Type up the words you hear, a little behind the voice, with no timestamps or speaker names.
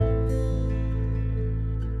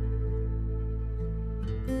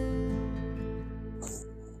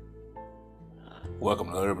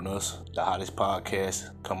Welcome to Urban Us, the hottest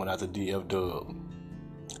podcast coming out the DF Dub.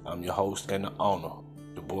 I'm your host and the owner,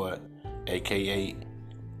 the boy, aka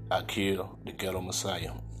Akil, the Ghetto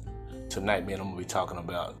Messiah. Tonight, man, I'm gonna be talking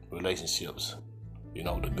about relationships. You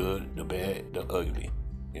know, the good, the bad, the ugly.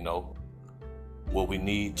 You know, what we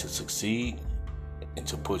need to succeed and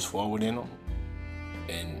to push forward in them.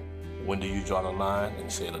 And when do you draw the line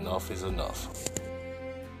and say enough is enough?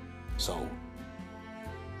 So,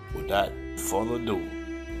 without further ado,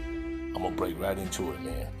 I'm gonna break right into it,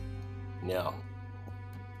 man. Now,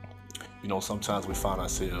 you know, sometimes we find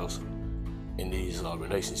ourselves in these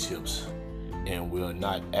relationships and we're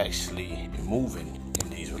not actually moving in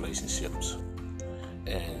these relationships.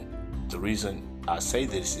 And the reason I say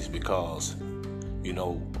this is because, you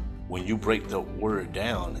know, when you break the word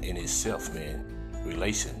down in itself, man,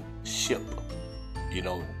 relationship, you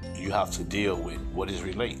know, you have to deal with what is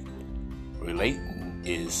relate. Relating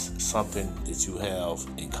is something that you have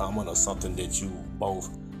in common or something that you both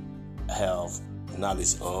have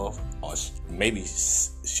knowledge of or maybe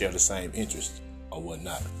share the same interest or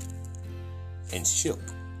whatnot. And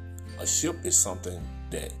a ship is something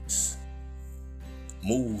that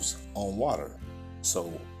moves on water.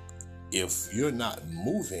 So if you're not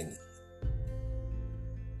moving,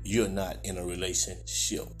 you're not in a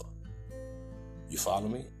relationship. You follow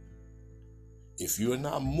me? If you're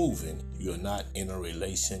not moving, you're not in a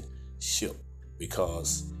relationship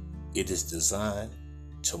because it is designed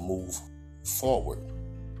to move forward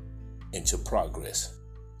into progress.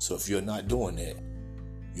 So if you're not doing that,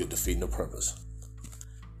 you're defeating the purpose.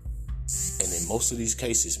 And in most of these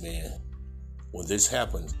cases, man, when this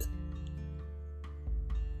happens,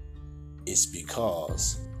 it's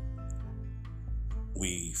because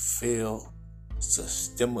we fail to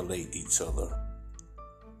stimulate each other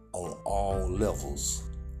on all levels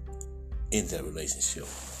in that relationship.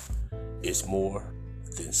 It's more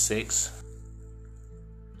than sex.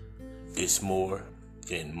 It's more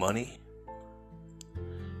than money.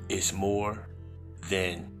 It's more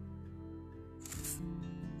than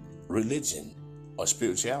religion or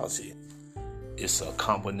spirituality. It's a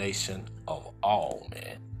combination of all,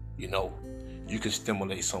 man. You know, you can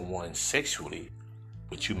stimulate someone sexually,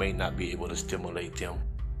 but you may not be able to stimulate them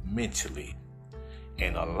mentally.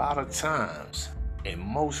 And a lot of times, in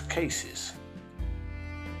most cases,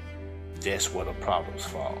 that's where the problems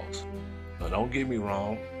falls. Now, don't get me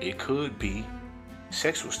wrong, it could be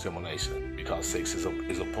sexual stimulation because sex is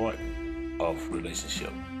a part of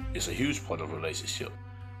relationship. It's a huge part of relationship.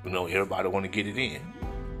 You know, everybody want to get it in.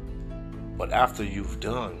 But after you've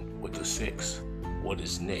done with the sex, what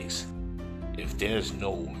is next? If there's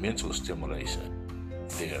no mental stimulation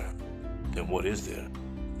there, then what is there?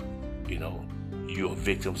 You know, you're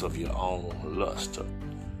victims of your own lust.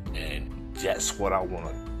 And that's what I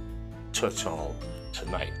want to touch on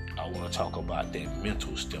tonight. I want to talk about that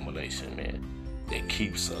mental stimulation, man, that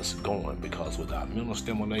keeps us going, because without mental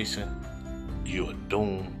stimulation, you're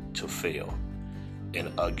doomed to fail.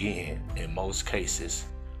 And again, in most cases,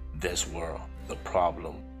 that's where the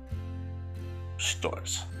problem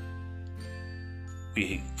starts.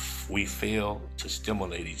 We fail to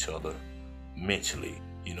stimulate each other mentally.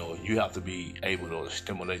 You know, you have to be able to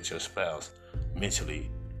stimulate your spouse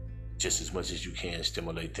mentally just as much as you can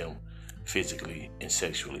stimulate them physically and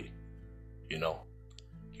sexually. You know,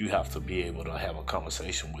 you have to be able to have a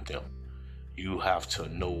conversation with them. You have to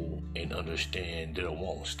know and understand their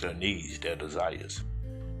wants, their needs, their desires.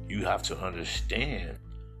 You have to understand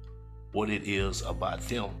what it is about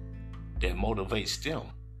them that motivates them.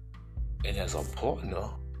 And as a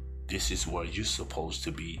partner, this is where you're supposed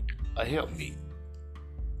to be a helpmeet.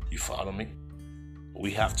 You follow me?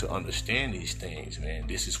 We have to understand these things, man.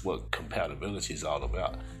 This is what compatibility is all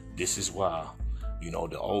about. This is why, you know,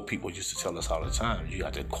 the old people used to tell us all the time, you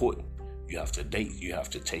have to court, you have to date, you have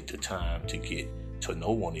to take the time to get to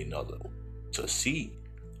know one another, to see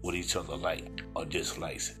what each other like or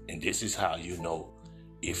dislikes. And this is how you know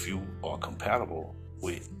if you are compatible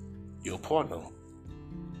with your partner.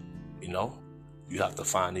 You know, you have to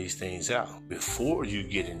find these things out before you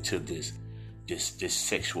get into this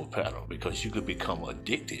sexual pattern, because you could become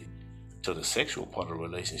addicted to the sexual part of the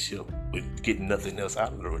relationship with getting nothing else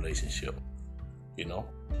out of the relationship, you know,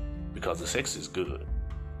 because the sex is good.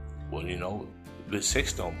 Well, you know, good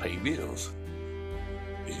sex don't pay bills.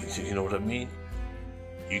 You know what I mean?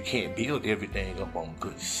 You can't build everything up on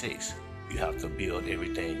good sex. You have to build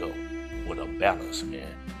everything up with a balance,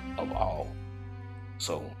 man, of all.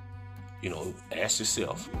 So, you know, ask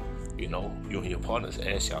yourself, you know, you and your partners,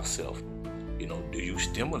 ask yourself, you know, do you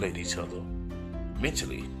stimulate each other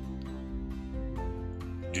mentally?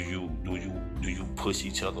 Do you push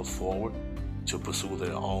each other forward to pursue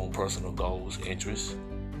their own personal goals, interests,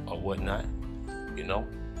 or whatnot? You know,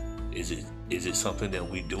 is it something that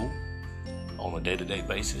we do on a day-to-day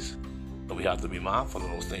basis? But we have to be mindful of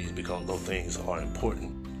those things because those things are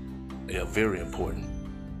important. They are very important,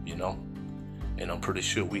 you know. And I'm pretty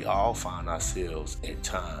sure we all find ourselves at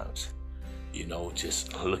times, you know,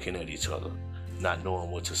 just looking at each other, not knowing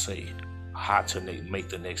what to say, how to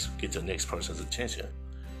get the next person's attention.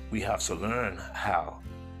 We have to learn how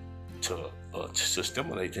to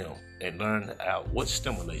stimulate them and learn out what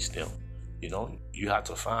stimulates them. You know, you have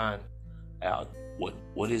to find out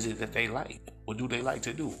what is it that they like. What do they like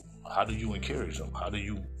to do? How do you encourage them? How do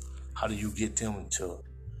you get them to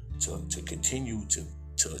continue to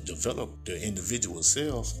develop their individual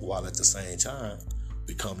selves while at the same time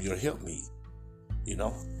become your helpmeet? You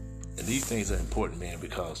know, and these things are important, man,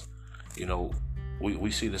 because you know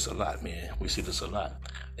we see this a lot, man. We see this a lot,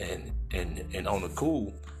 and on the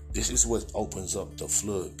cool, this is what opens up the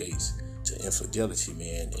floodgates to infidelity,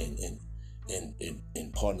 man,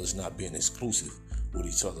 and partners not being exclusive with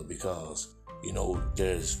each other because you know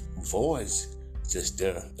there's voids just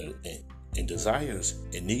there and desires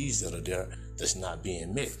and needs that are there that's not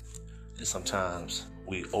being met, and sometimes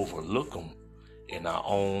we overlook them in our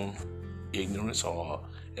own ignorance or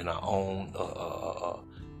in our own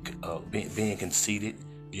being conceited,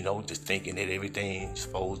 you know, just thinking that everything's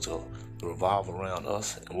supposed to revolve around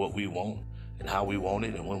us and what we want and how we want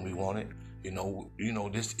it and when we want it. You know,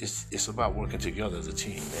 this it's about working together as a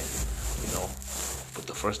team, man. You know, but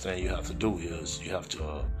the first thing you have to do is you have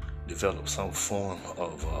to develop some form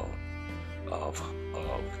of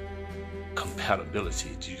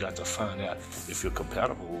compatibility. You got to find out if you're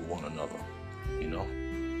compatible with one another. You know,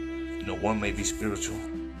 one may be spiritual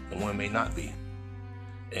and one may not be.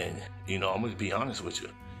 And you know, I'm gonna be honest with you.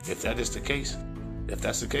 If that's the case,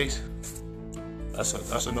 that's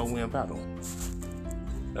a no-win battle.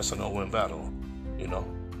 That's a no-win battle, you know,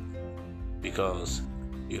 because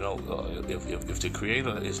you know if the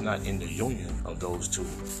Creator is not in the union of those two,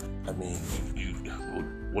 I mean,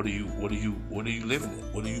 what are you living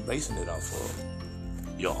in? What are you basing it off of?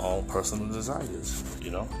 Your own personal desires,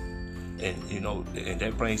 you know, and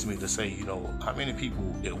that brings me to say, you know, how many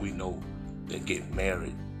people that we know that get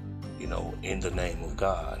married, you know, in the name of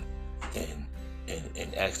God,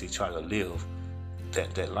 and actually try to live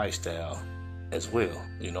that lifestyle as well.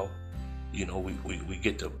 You know, we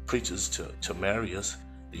get the preachers to marry us,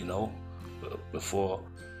 you know, before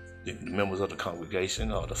the members of the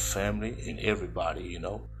congregation or the family and everybody. You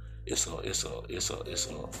know, it's a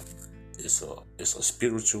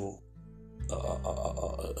spiritual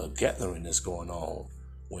a gathering that's going on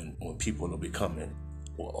when people are becoming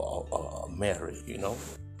married. You know,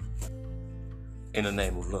 in the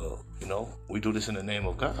name of love. You know, we do this in the name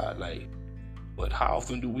of God, like. But how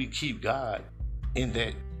often do we keep God in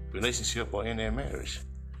that relationship or in that marriage?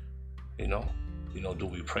 You know, do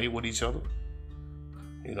we pray with each other?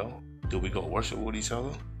 You know, do we go worship with each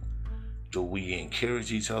other? Do we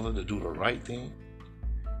encourage each other to do the right thing?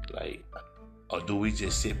 Like, or do we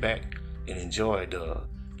just sit back and enjoy the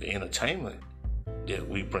entertainment that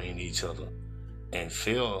we bring each other and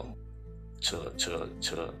fail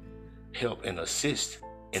to help and assist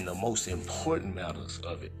in the most important matters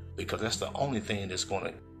of it? Because that's the only thing that's going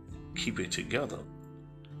to keep it together.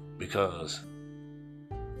 Because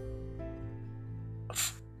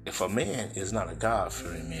if a man is not a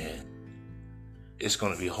God-fearing man, it's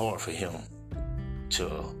going to be hard for him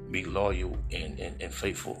to be loyal and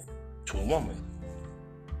faithful to a woman.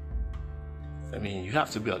 I mean, you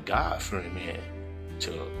have to be a God-fearing man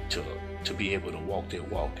to be able to walk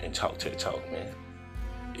that walk and talk that talk, man.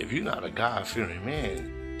 If you're not a God-fearing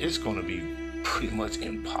man, it's going to be pretty much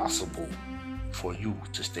impossible for you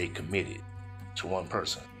to stay committed to one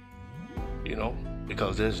person, you know,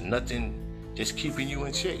 because there's nothing just keeping you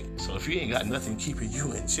in check. So if you ain't got nothing keeping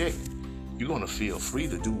you in check, you're going to feel free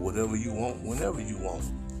to do whatever you want, whenever you want.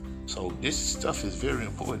 So this stuff is very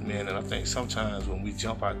important, man. And I think sometimes when we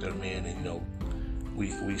jump out there, man, and, you know,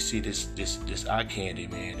 we see this eye candy,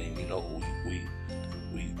 man, and, you know, we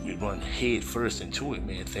run head first into it,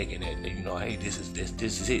 man, thinking that, you know, hey, this is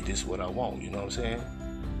it, this is what I want, you know what I'm saying?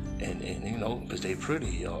 And you know, because they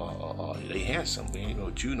pretty or they handsome, man,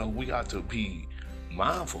 you know, we got to be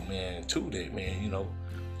mindful, man, too, that, man, you know,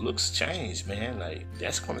 looks change, man, like,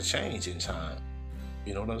 that's going to change in time,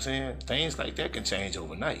 you know what I'm saying? Things like that can change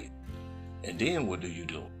overnight, and then what do? You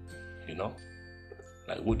know,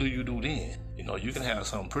 like, what do you do then? You know, you can have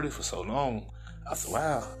something pretty for so long, after a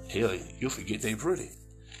while, hell, you'll forget they pretty.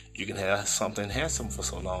 You can have something handsome for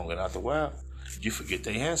so long, and after a while, you forget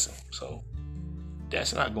they handsome. So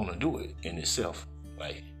that's not going to do it in itself.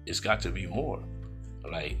 Like, It's got to be more.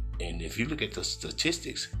 Like, and if you look at the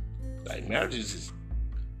statistics, like marriages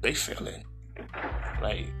they failing.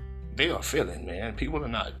 Like, they are failing, man. People are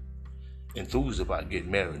not enthused about getting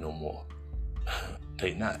married no more.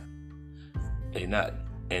 They not. They not.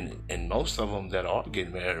 And most of them that are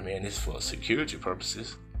getting married, man, it's for security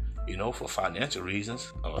purposes, for financial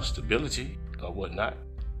reasons or stability or whatnot,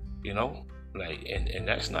 like, and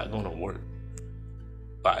that's not gonna work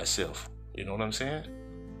by itself. You know what I'm saying?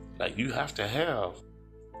 Like, you have to have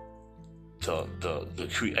the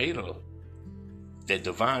creator, that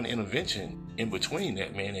divine intervention in between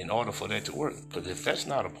that, man, in order for that to work. Because if that's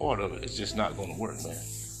not a part of it, it's just not gonna work, man.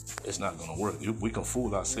 It's not gonna work. We can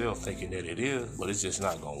fool ourselves thinking that it is, but it's just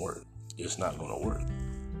not gonna work. It's not gonna work.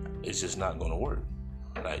 It's just not gonna work.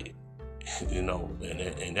 Like,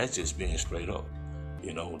 and that's just being straight up.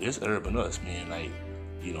 This urban us, man. Like,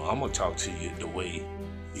 I'm gonna talk to you the way,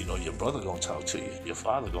 your brother gonna talk to you, your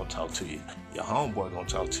father gonna talk to you, your homeboy gonna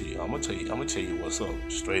talk to you. I'm gonna tell you what's up,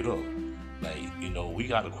 straight up. Like, we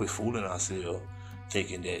gotta quit fooling ourselves,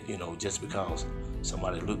 thinking that, just because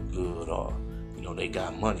somebody look good or they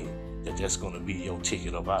got money, that's gonna be your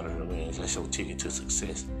ticket up out of here, man. That's your ticket to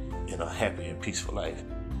success in a happy and peaceful life.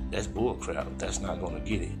 That's bullcrap. That's not gonna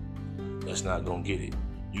get it. That's not gonna get it.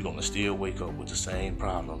 You're gonna still wake up with the same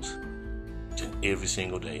problems every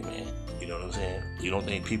single day, man. You know what I'm saying? You don't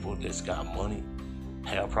think people that's got money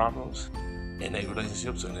have problems in their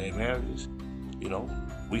relationships and their marriages?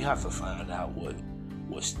 We have to find out what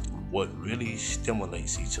really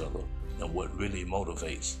stimulates each other and what really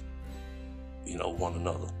motivates, one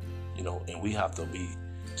another. And we have to be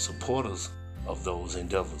supporters of those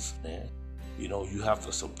endeavors, man. You have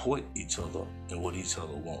to support each other and what each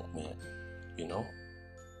other want, man.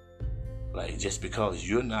 Like, just because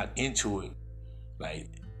you're not into it, like,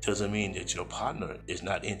 doesn't mean that your partner is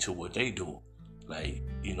not into what they do. Like,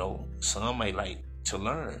 some may like to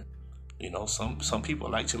learn. Some people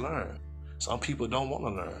like to learn. Some people don't want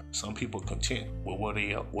to learn. Some people content with where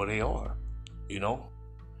they are.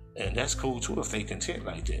 And that's cool too if they content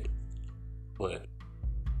like that. But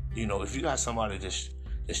if you got somebody that's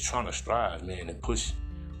trying to strive, man, and push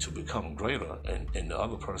to become greater, and the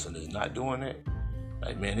other person is not doing that,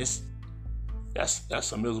 like, man,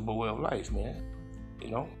 that's a miserable way of life, man.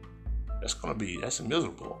 That's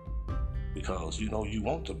miserable, because you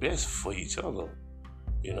want the best for each other.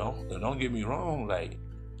 And don't get me wrong, like,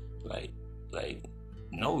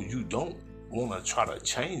 no, you don't want to try to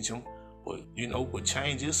change them, but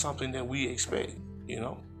change is something that we expect.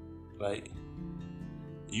 Like,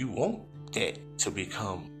 you want that to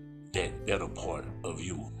become that better part of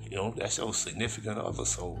you. That's your significant other.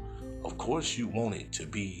 So, of course, you want it to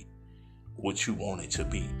be what you want it to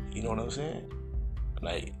be. You know what I'm saying?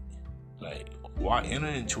 Like, why enter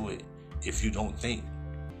into it if you don't think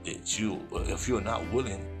that if you're not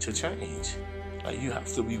willing to change? Like, you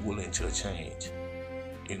have to be willing to change.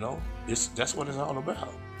 That's what it's all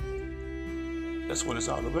about. That's what it's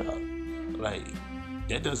all about. Like,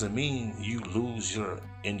 that doesn't mean you lose your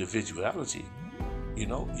individuality.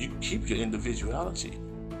 You keep your individuality,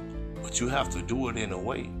 but you have to do it in a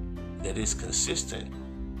way that is consistent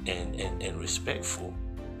and respectful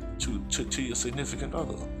to your significant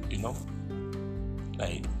other.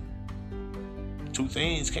 Like, two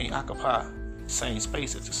things can't occupy the same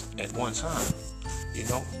space at one time.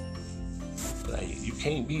 Like, you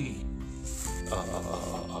can't be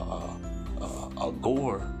a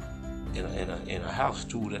goer in a house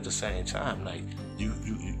dude at the same time. Like,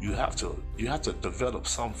 you have to develop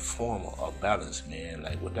some form of balance, man.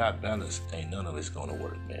 Like, without balance, ain't none of it's gonna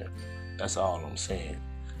work, man. That's all I'm saying.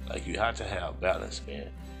 Like, you have to have balance,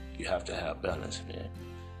 man. You have to have balance, man.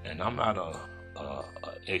 And I'm not a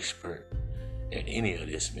expert in any of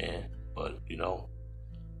this, man. But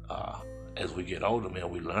as we get older, man,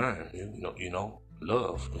 we learn.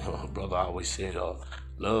 Love. Brother always said,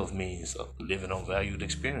 love means living on valued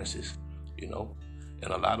experiences.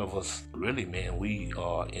 And a lot of us, really, man, we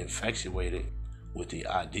are infatuated with the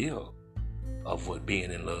ideal of what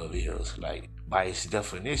being in love is, like, by its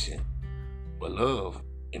definition. But love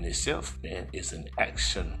in itself, man, is an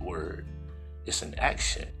action word. It's an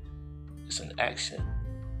action. It's an action.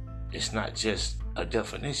 It's not just a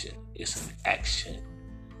definition. It's an action.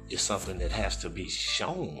 It's something that has to be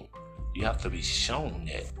shown. You have to be shown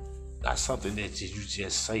that. Not something that you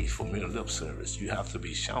just say for mere lip service. You have to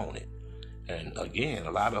be shown it. And again,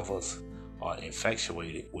 a lot of us are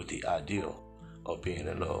infatuated with the ideal of being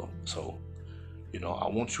in love. So, I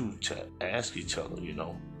want you to ask each other,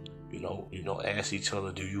 ask each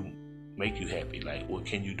other, do you make you happy? Like, what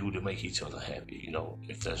can you do to make each other happy?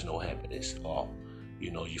 If there's no happiness, or,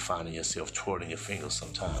 you finding yourself twirling your fingers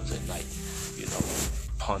sometimes at night,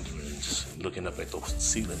 pondering and just looking up at the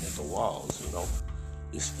ceiling and the walls,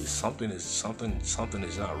 something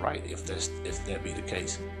is not right if that be the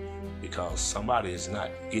case, because somebody is not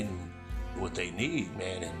getting what they need,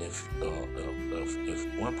 man. And if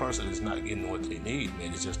one person is not getting what they need,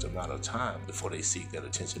 man, it's just a matter of time before they seek that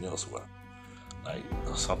attention elsewhere. Like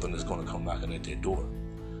something is going to come knocking at their door.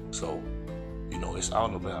 So, it's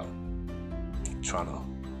all about trying to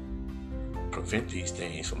prevent these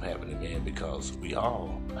things from happening, man, because we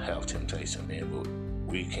all have temptation, man, but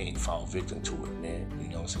we can't fall victim to it, man. You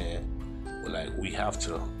know what I'm saying? But like, we have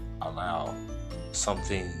to allow some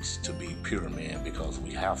things to be pure, man, because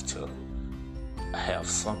we have to have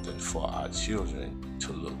something for our children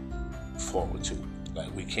to look forward to.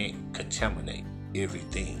 Like, we can't contaminate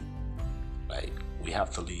everything. Like, we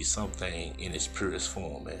have to leave something in its purest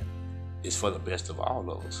form, man. It's for the best of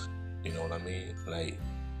all of us. You know what I mean? Like,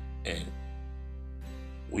 and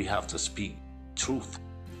we have to speak truth,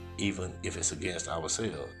 even if it's against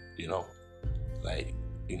ourselves, Like,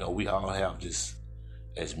 we all have this,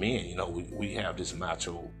 as men, we have this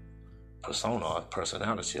macho persona or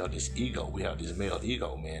personality or this ego. We have this male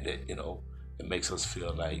ego, man, that, it makes us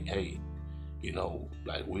feel like, hey,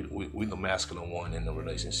 like we the masculine one in the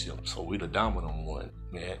relationship. So we the dominant one,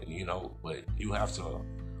 man, but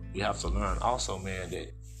we have to learn also, man,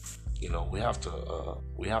 that, we have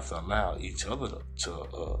to allow each other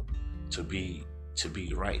to be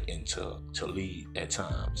right and to lead at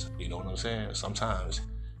times. You know what I'm saying? Sometimes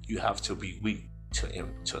you have to be weak to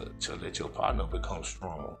let your partner become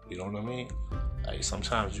strong. You know what I mean? Like,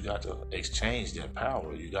 sometimes you got to exchange that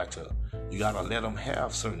power. You got to let them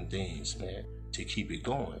have certain things, man, to keep it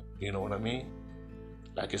going. You know what I mean?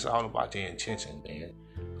 Like, it's all about the intention, man.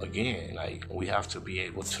 Again, like, we have to be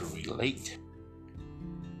able to relate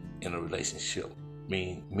in a relationship,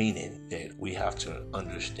 meaning that we have to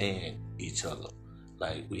understand each other.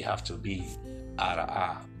 Like, we have to be eye to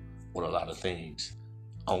eye with a lot of things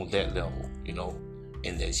on that level,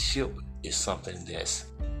 and that ship is something that's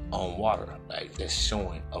on water, like, that's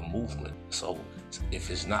showing a movement. So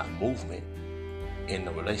if it's not movement in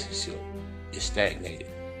the relationship, it's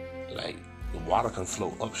stagnated. Like, the water can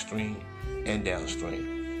flow upstream and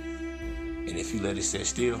downstream, and if you let it sit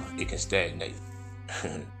still, it can stagnate.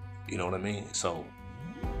 You know what I mean? So,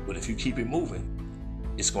 but if you keep it moving,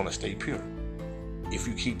 it's going to stay pure. If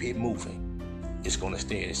you keep it moving, it's going to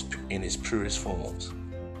stay in its purest forms.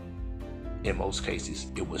 In most cases,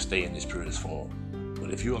 it will stay in its purest form.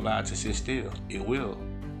 But if you allow it to sit still, it will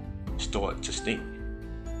start to stink.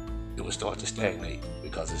 It will start to stagnate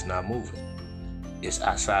because it's not moving. It's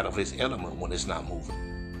outside of its element when it's not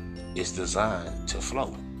moving. It's designed to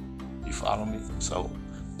flow. You follow me? So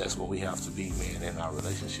that's what we have to be, man, in our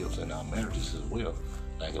relationships and our marriages as well.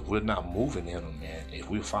 Like, if we're not moving in them, man, if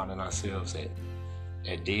we're finding ourselves at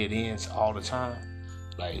dead ends all the time,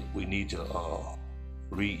 like, we need to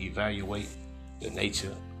reevaluate the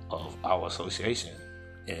nature of our association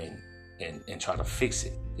and try to fix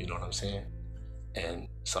it. You know what I'm saying? And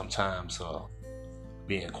sometimes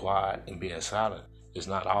being quiet and being silent is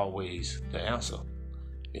not always the answer.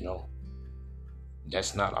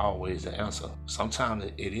 That's not always the answer. Sometimes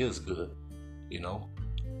it is good,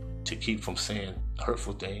 to keep from saying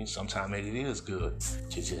hurtful things. Sometimes it is good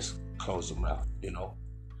to just close the mouth,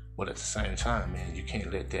 But at the same time, man, you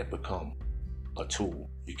can't let that become a tool.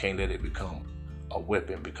 You can't let it become a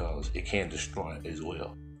weapon, because it can destroy it as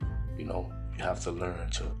well. You have to learn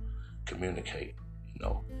to communicate,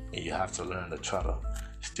 and you have to learn to try to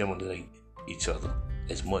stimulate each other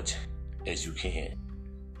as much as you can,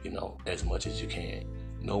 as much as you can.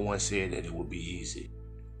 No one said that it would be easy.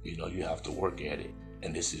 You have to work at it,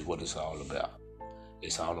 and this is what it's all about.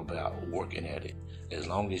 It's all about working at it. As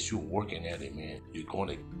long as you're working at it, man, you're going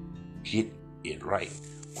to get it right,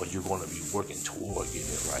 or you're going to be working toward getting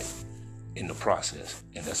it right in the process,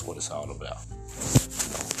 and that's what it's all about.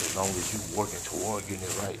 As long as you're working toward getting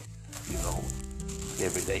it right,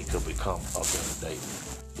 every day could become a better day.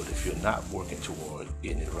 But if you're not working toward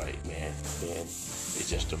getting it right, man, then it's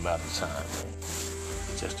just a matter of time, man.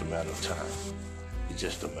 It's just a matter of time. It's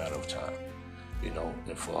just a matter of time.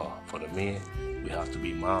 And for the men, we have to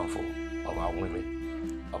be mindful of our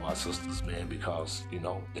women, of our sisters, man, because,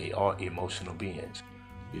 they are emotional beings.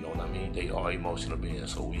 You know what I mean? They are emotional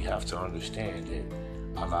beings. So we have to understand that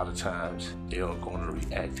a lot of times they are going to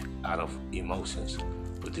react out of emotions.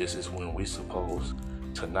 But this is when we're supposed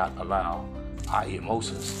to not allow our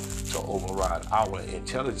emotions to override our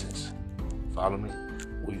intelligence. Follow me?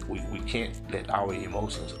 We can't let our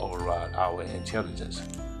emotions override our intelligence,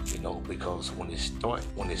 because when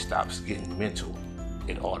it stops getting mental,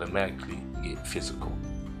 it automatically get physical.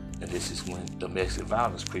 And this is when domestic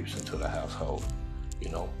violence creeps into the household. You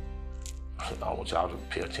know, I want y'all to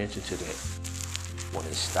pay attention to that. When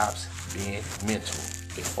it stops being mental,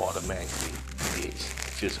 it automatically gets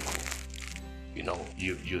physical. You know,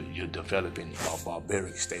 you're developing a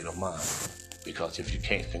barbaric state of mind, because if you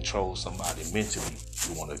can't control somebody mentally,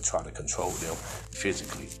 you want to try to control them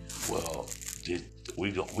physically. Well,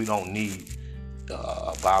 we don't need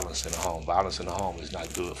violence in the home. Violence in the home is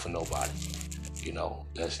not good for nobody. You know,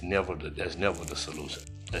 that's never the solution.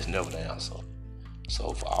 That's never the answer.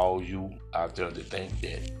 So for all you out there that think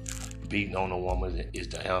that beating on a woman is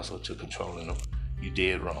the answer to controlling them, you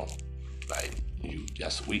dead wrong. Like,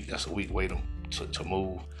 that's a weak way to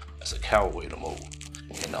move. That's a coward way to move.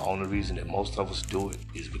 And the only reason that most of us do it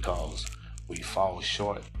is because we fall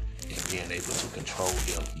short in being able to control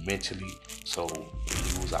them mentally, so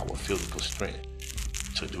we use our physical strength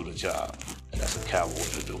to do the job. And that's a coward way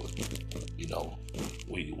to do it. You know,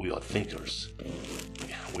 we are thinkers.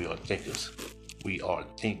 We are thinkers. We are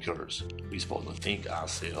thinkers. We're supposed to think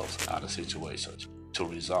ourselves out of situations to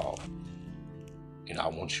resolve. And I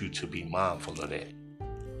want you to be mindful of that.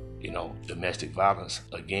 You know, domestic violence,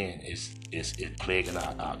 again, is plaguing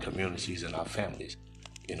our communities and our families.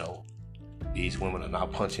 You know, these women are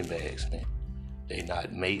not punching bags, man. They're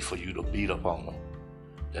not made for you to beat up on them.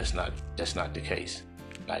 That's not the case.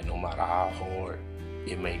 Like, no matter how hard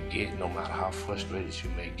it may get, no matter how frustrated you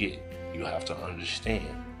may get, you have to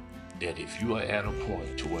understand that if you are at a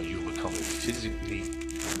point to where you're becoming physically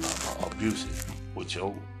abusive with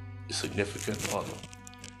your significant other,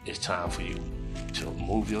 it's time for you to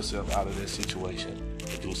move yourself out of that situation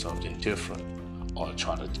and do something different, or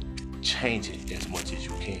try to change it as much as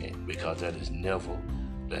you can, because that is never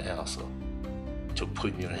the answer to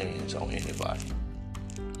putting your hands on anybody.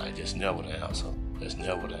 Like, that's never the answer. That's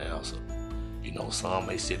never the answer. You know, some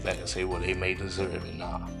may sit back and say, well, they may deserve it.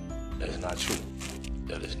 Nah, that's not true.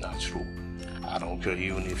 That is not true. I don't care,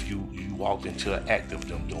 even if you walked into an act of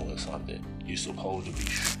them doing something, you're supposed to be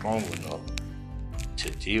strong enough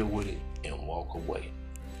to deal with it and walk away.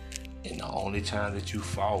 And the only time that you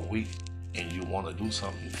fall weak and you want to do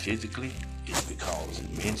something physically is because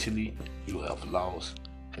mentally you have lost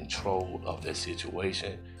control of that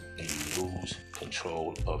situation and you lose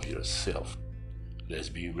control of yourself. Let's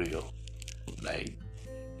be real. Like,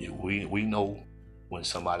 we know when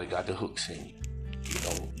somebody got the hooks in you. You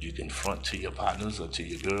know, you can front to your partners or to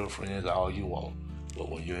your girlfriends all you want, but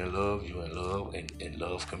when you're in love, and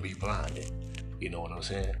love can be blinding. You know what I'm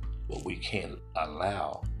saying? But we can't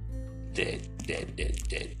allow that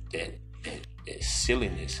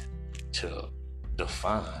silliness to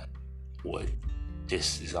define what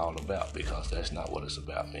this is all about, because that's not what it's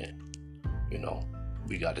about, man. You know,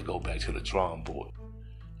 we got to go back to the drawing board.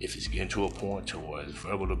 If it's getting to a point to where it's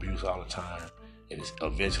verbal abuse all the time, and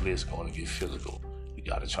eventually it's going to get physical, you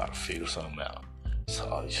got to try to figure something out.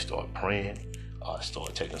 So you start praying,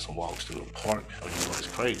 start taking some walks through the park. You know, it's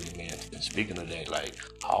crazy, man. And speaking of that, like,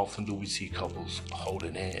 how often do we see couples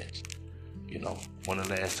holding hands? You know, when the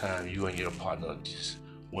last time you and your partner just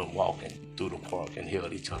went walking through the park and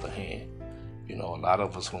held each other's hand? You know, a lot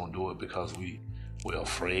of us won't do it because we're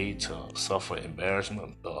afraid to suffer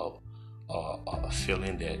embarrassment of a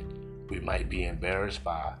feeling that we might be embarrassed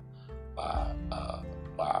by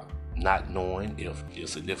not knowing if your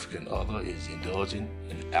significant other is indulging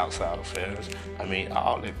in outside affairs. I mean,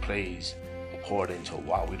 all that plays a part into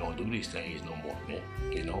why we don't do these things no more, man.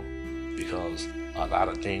 You know, because a lot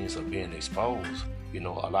of things are being exposed. You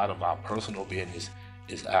know, a lot of our personal business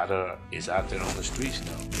is out there on the streets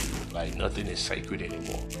now. Like, nothing is sacred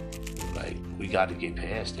anymore. Like, we got to get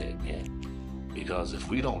past that, man. Because if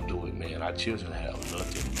we don't do it, man, our children have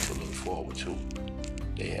nothing to look forward to.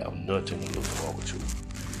 They have nothing to look forward to.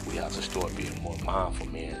 We have to start being more mindful,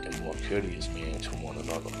 man, and more courteous, man, to one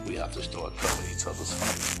another. We have to start covering each other's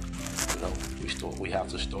fight. You know, we have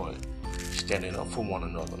to start standing up for one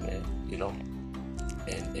another, man. You know,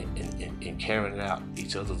 and carrying out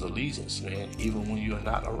each other's allegiance, man, even when you're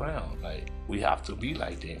not around. Like, we have to be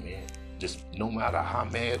like that, man. Just no matter how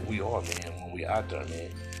mad we are, man, when we out there, man,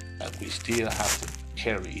 like, we still have to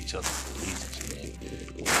carry each other's allegiance, man.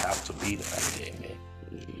 We have to be like that, man.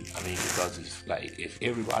 I mean, because it's like, if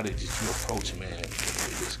everybody that you approach, man,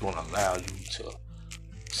 it's going to allow you to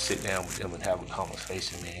sit down with them and have a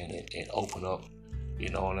conversation, man, and open up, you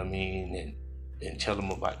know what I mean, and tell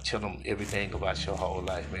them everything about your whole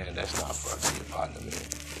life, man. That's not fair to your partner, man.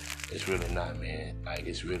 It's really not, man. Like,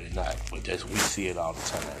 it's really not. But we see it all the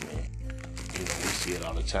time, man. You know, we see it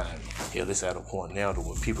all the time. Hell, it's at a point now to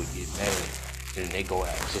where people get mad and they go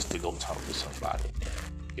out just to go talk to somebody.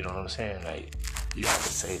 You know what I'm saying? Like, You have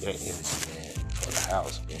to save that energy, man, for the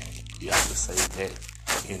house, man. You have to save that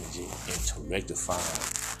energy into rectifying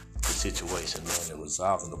the situation, man, and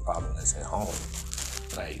resolving the problem that's at home.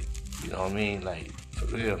 Like, you know what I mean? Like, for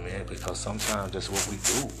real, man, because sometimes that's what we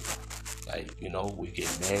do. Like, you know, we get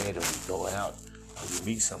mad and we go out and we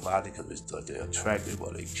meet somebody because they're attractive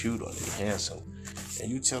or they're cute or they're handsome.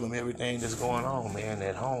 And you tell them everything that's going on, man,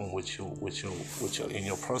 at home with your in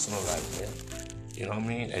your personal life, man. You know what I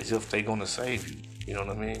mean? As if they're gonna save you. You know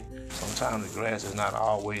what I mean? Sometimes the grass is not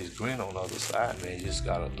always green on the other side, man. You just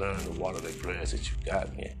gotta learn to water the grass that you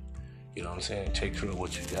got, man. You know what I'm saying? Take care of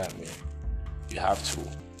what you got, man. You have to.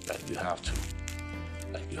 Like, you have to.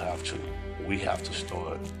 Like, you have to. We have to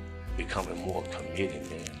start becoming more committed,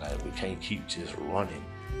 man. Like, we can't keep just running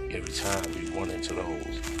every time we run into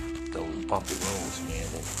those bumpy roads, man.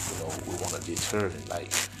 And, you know, we want to deter it.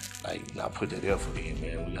 Like, not put that effort in,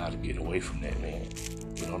 man. We got to get away from that, man.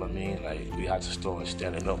 You know what I mean? Like, we have to start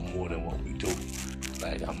standing up more than what we do.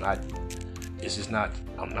 Like, I'm not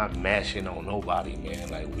mashing on nobody, man.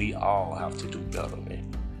 Like, we all have to do better,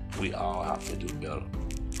 man. We all have to do better.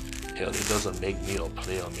 Hell, it doesn't make me a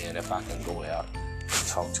player, man, if I can go out and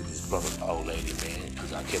talk to this brother or old lady, man,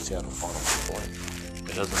 because I catch her on the phone point.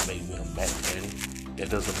 That doesn't make me a Mac Daddy. That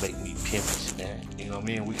doesn't make me pimpish, man. You know what I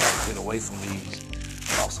mean? We got to get away from these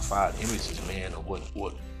falsified images, man, of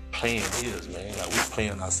what playing is, man. Like, we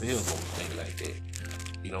playing ourselves on things like that.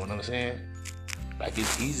 You know what I'm saying? Like,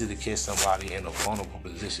 it's easy to catch somebody in a vulnerable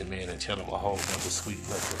position, man, and tell them a whole bunch of sweet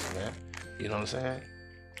nothings, man. You know what I'm saying?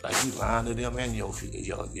 Like, you lying to them and your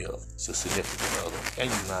significant other, and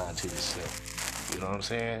you lying to yourself. You know what I'm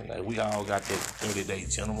saying? Like, we all got that 30-day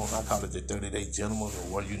gentleman. I call it the 30-day gentleman,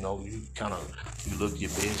 where, you know, you look your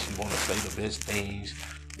best. You want to say the best things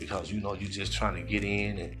because, you know, you just trying to get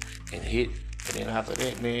in and hit. And then after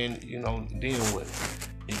that, man, you know, then what?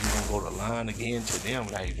 Then you gonna go to line again to them.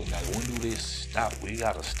 Like, when do this stop? We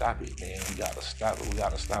gotta stop it, man. We gotta stop it. We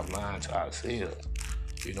gotta stop lying to ourselves.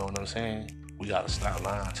 You know what I'm saying? We gotta stop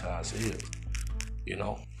lying to ourselves. You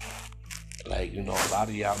know? Like, you know, a lot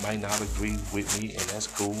of y'all might not agree with me, and that's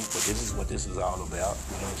cool, but this is what this is all about. You know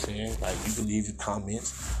what I'm saying? Like, you can leave your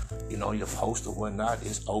comments, you know, your post or whatnot.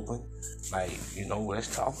 It's open. Like, you know, let's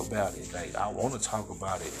talk about it. Like, I want to talk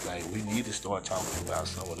about it. Like, we need to start talking about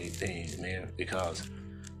some of these things, man, because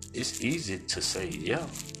it's easy to say yeah.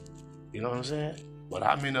 You know what I'm saying? But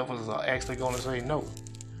how many of us are actually going to say no?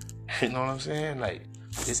 You know what I'm saying? Like,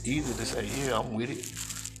 it's easy to say, yeah, I'm with it.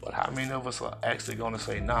 But how many of us are actually going to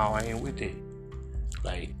say, no, I ain't with it?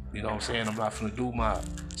 Like, you know what I'm saying? I'm not finna do my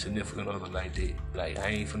significant other like that. Like, I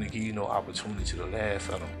ain't finna give you no opportunity to laugh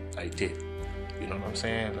at them like that. You know what I'm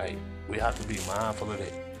saying? Like, we have to be mindful of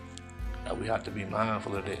that. Like, we have to be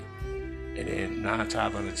mindful of that. And then 9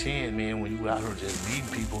 times out of 10, man, when you out here just meeting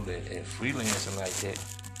people and freelancing like that,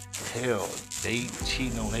 hell, they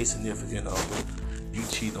cheating on their significant other. You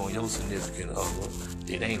cheat on your significant other.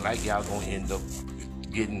 It ain't like y'all gonna end up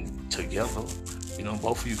getting together. You know,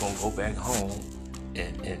 both of you gonna go back home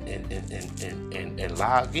and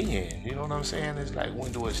lie again. You know what I'm saying? It's like,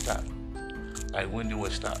 when do it stop? Like, when do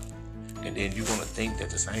it stop? And then you're gonna think that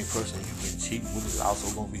the same person you've been cheating with is also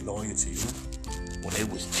gonna be loyal to you when they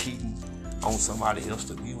was cheating on somebody else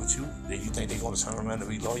to be with you. Then you think they're gonna turn around and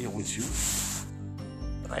be loyal with you?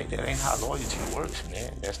 Like, that ain't how loyalty works,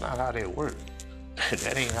 man. That's not how that works.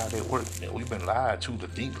 That ain't how that works, man. We've been lied to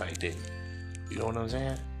think like that. You know what I'm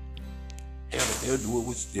saying? Hell,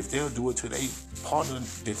 if they'll do it to their partner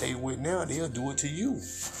that they with now, they'll do it to you.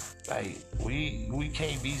 Like, we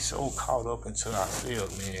can't be so caught up into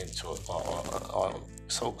ourselves, man, or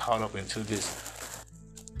so caught up into this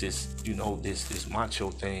you know, this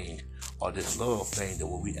macho thing or this love thing that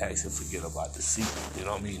we actually forget about the secret. You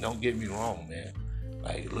know what I mean? Don't get me wrong, man.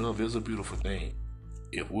 Like, love is a beautiful thing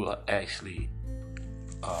if we're actually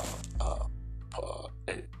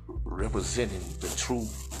representing the true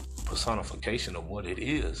personification of what it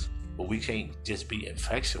is. But we can't just be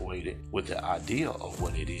infatuated with the idea of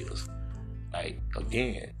what it is. Like,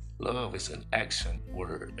 again, love is an action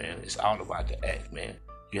word, man. It's all about the act, man.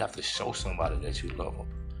 You have to show somebody that you love them.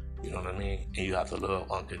 You know what I mean? And you have to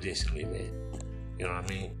love unconditionally, man. You know what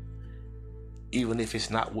I mean? Even if it's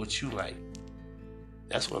not what you like.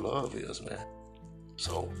 That's what love is, man.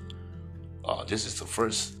 So, this is the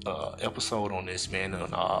first episode on this, man,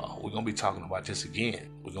 and we're going to be talking about this again.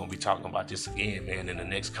 We're going to be talking about this again, man, in the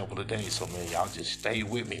next couple of days. So, man, y'all just stay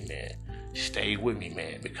with me, man. Stay with me,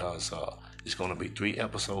 man, because it's going to be 3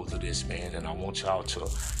 episodes of this, man, and I want y'all to,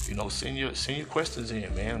 you know, send your questions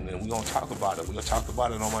in, man, and we're going to talk about it. We're going to talk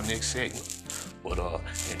about it on my next segment. But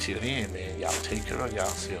until then, man, y'all take care of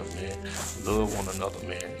yourselves, man. Love one another,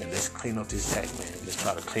 man. And let's clean up this act, man. Let's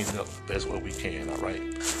try to clean it up the best way we can, all right?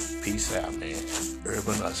 Peace out, man.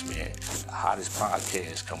 Urban Us, man. The hottest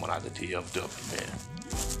podcast coming out of the DFW,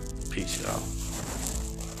 man. Peace,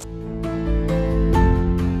 y'all.